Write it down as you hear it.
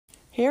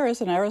Here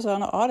is an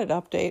Arizona audit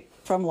update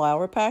from Lyle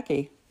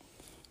Rapacki.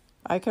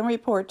 I can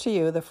report to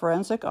you the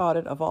forensic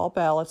audit of all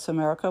ballots in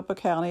Maricopa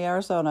County,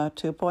 Arizona,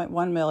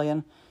 2.1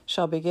 million,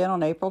 shall begin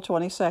on April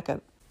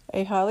 22nd.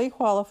 A highly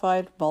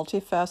qualified,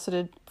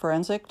 multifaceted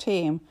forensic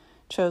team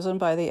chosen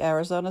by the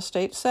Arizona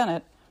State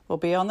Senate will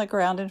be on the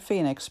ground in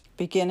Phoenix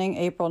beginning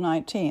April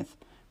 19th,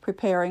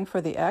 preparing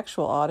for the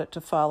actual audit to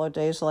follow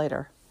days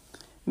later.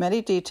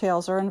 Many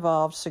details are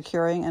involved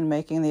securing and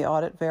making the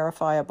audit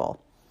verifiable.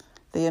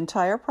 The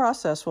entire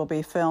process will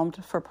be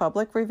filmed for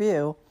public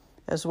review,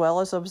 as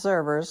well as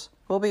observers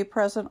will be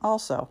present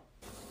also,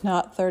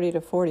 not 30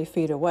 to 40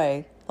 feet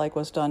away like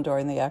was done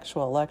during the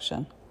actual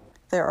election.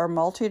 There are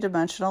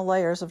multi-dimensional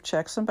layers of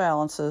checks and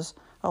balances,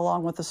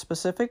 along with the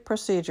specific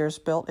procedures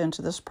built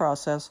into this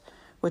process,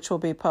 which will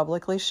be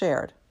publicly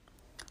shared.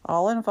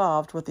 All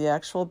involved with the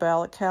actual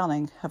ballot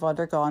counting have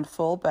undergone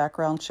full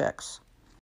background checks.